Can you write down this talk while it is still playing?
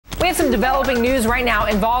have some developing news right now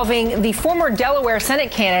involving the former Delaware Senate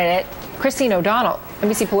candidate, Christine O'Donnell.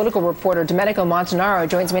 NBC political reporter Domenico Montanaro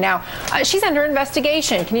joins me now. She's under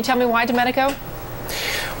investigation. Can you tell me why, Domenico?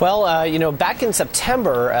 Well, back in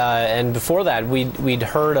September and before that, we'd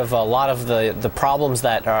heard of a lot of the problems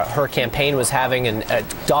that her campaign was having, and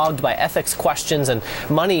dogged by ethics questions and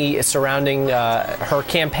money surrounding her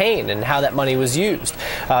campaign and how that money was used.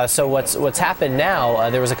 So what's happened now?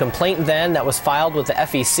 There was a complaint then that was filed with the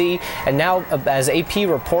FEC, and now, as AP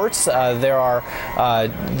reports,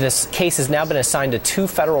 this case has now been assigned to 2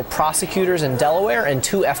 federal prosecutors in Delaware and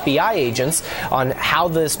 2 FBI agents on how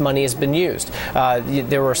this money has been used.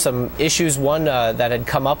 There were some issues. One that had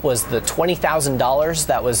come up was the $20,000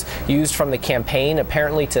 that was used from the campaign,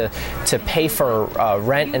 apparently to pay for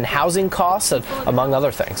rent and housing costs, among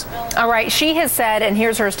other things. All right. She has said, and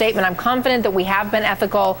here's her statement, "I'm confident that we have been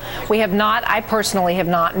ethical. We have not, I personally have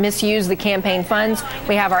not, misused the campaign funds.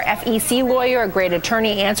 We have our FEC lawyer, a great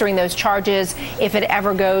attorney, answering those charges if it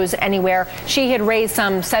ever goes anywhere." She had raised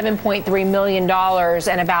some $7.3 million,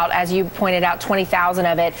 and about, as you pointed out, 20,000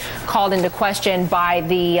 of it called into question by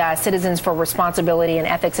the Citizens for Responsibility and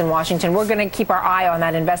Ethics in Washington. We're going to keep our eye on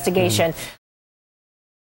that investigation.